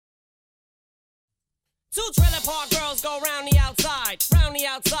Two trailer park girls go round the outside, round the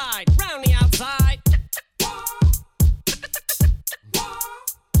outside, round the outside.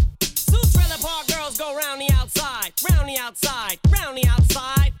 Two trailer park girls go round the outside, round the outside, round the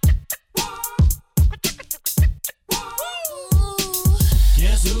outside.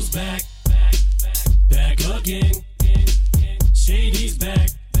 Guess who's back? Back again. Shady's back.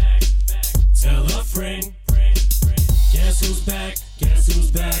 Tell a friend. Guess who's back? Guess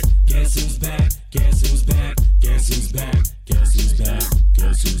who's back? Guess who's back? Guess who's back? Guess who's back? Guess who's back?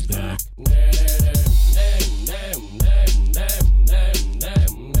 Guess who's back?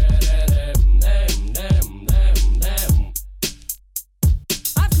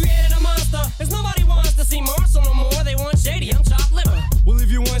 I've created a monster, 'cause nobody wants to see Marshall no more. They want Shady, I'm chopped liver. Well, if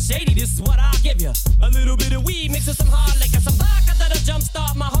you want Shady, this is what I'll give you. A little bit of weed mixed with some hard liquor, some vodka that'll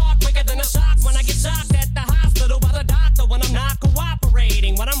jumpstart my heart quicker than a shock when I get shocked at the hospital by the doctor when I'm not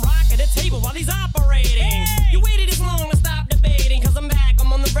cooperating. When I'm rocking the table while he's operating. Hey! You waited this long to stop debating, 'cause I'm back,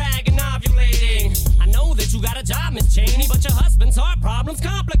 I'm on the rag and ovulating. I know that you got a job, Miss Cheney, but your husband's heart problem's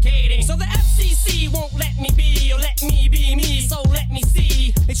complicating. So the FCC won't let me be, or let me be me, so let me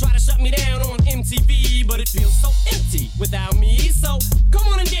see. They try to shut me down on MTV, but it feels so empty without me. So come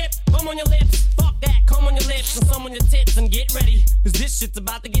on and dip, bum on your lips. Fuck that, come on your lips and some on your tits and get ready, 'cause this shit's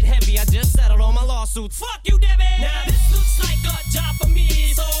about to get heavy. I just settled all my lawsuits. Fuck you, Debbie! Now this looks like a job for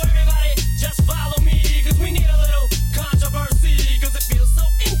me, so everybody just follow me, 'cause we need a little controversy, 'cause it feels so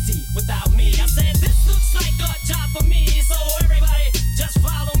empty without me. I said this looks like a job for me, so everybody just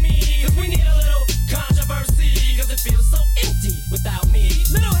follow me, 'cause we need a little controversy, 'cause it feels so empty without me.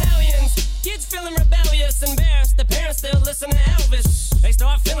 Little hellions, kids feeling rebellious, embarrassed, the parents still listen to Elvis. They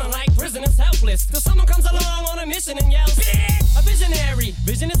start feeling like prisoners helpless, till someone comes along on a mission and yells, bitch! A visionary,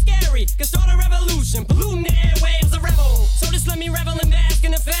 vision is scary, can start a revolution, polluting the airwaves, a rebel. So just let me revel and bask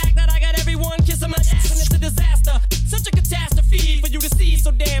in the fact that I got everyone kissing my ass, and it's a disaster, such a catastrophe for you to see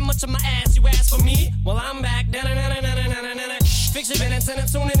so damn much of my ass. You ask for me? Well, I'm back. Fix your minutes and I'm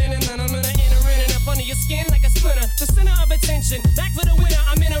tuning in, and I'm gonna enter in and up under your skin like a splinter. The center of attention, back for the winner.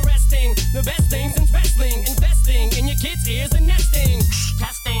 I'm interesting. The best things in wrestling, investing in your kids' ears and nesting.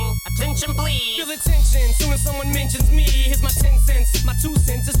 Testing, attention please. Feel the tension soon as someone mentions me. Here's my 10 cents, my 2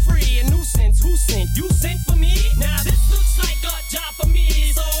 cents is free. A nuisance, who sent? You sent for me? Now this looks like a job for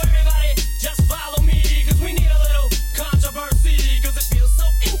me, so everybody just follow me, 'cause we need a little controversy, 'cause it feels so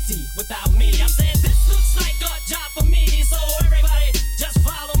empty without me. I said this looks like a job for me, so everybody just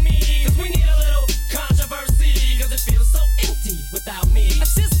follow me, 'cause we need a little controversy, 'cause it feels so empty without me. I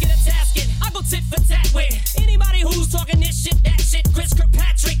just get a tasket, I go tit for tat with anybody who's talking this shit, that shit. Chris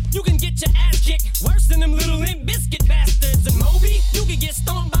Kirkpatrick, you can get your ass kicked worse than them little Limp Bizkit bastards. And Moby, you can get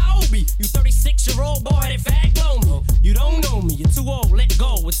stomped by Obi. You 36-year-old boy-headed fag glomo. You don't know me, you're too old, let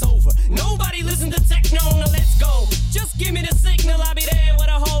go, it's over. Nobody listen to techno, now let's go. Just give me the signal, I'll be there with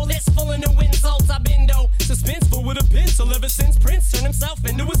a whole list full of new insults. I've been dope, suspenseful with a pencil ever since Prince turned himself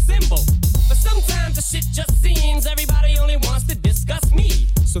into a symbol. But sometimes the shit just seems everybody only wants to discuss me.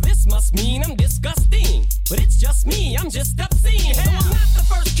 So this must mean I'm disgusting. But it's just me, I'm just obscene. Hell, I'm not the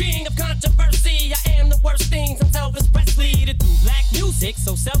first king of controversy. I am the worst thing since Elvis Presley to do black music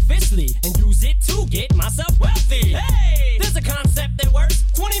so selfishly and use it to get myself wealthy. Hey, there's a concept that works.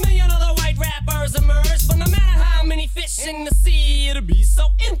 20 million other white rappers emerge, but no matter how many fish in the sea, it'll be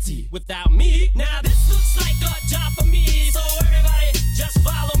so empty without